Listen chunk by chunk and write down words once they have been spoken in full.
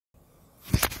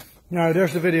Now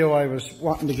there's the video I was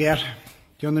wanting to get.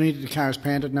 The underneath of the car is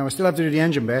painted. Now I still have to do the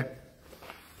engine bay.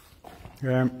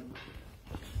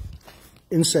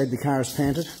 Inside the car is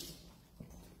painted.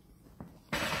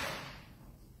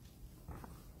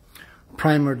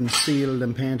 Primered and sealed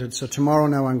and painted. So tomorrow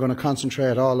now I'm going to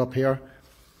concentrate all up here.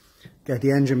 Get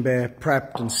the engine bay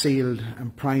prepped and sealed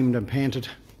and primed and painted.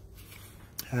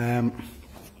 But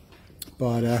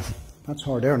that's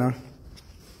hard there now.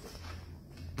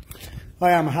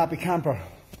 I am a happy camper.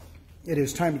 It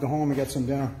is time to go home and get some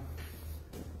dinner.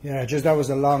 Yeah, just that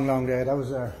was a long day. That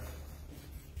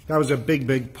was a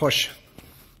big push.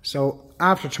 So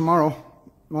after tomorrow,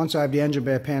 once I have the engine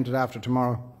bay painted after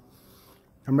tomorrow,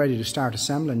 I'm ready to start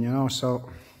assembling, you know. So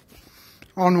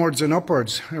onwards and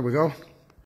upwards. Here we go.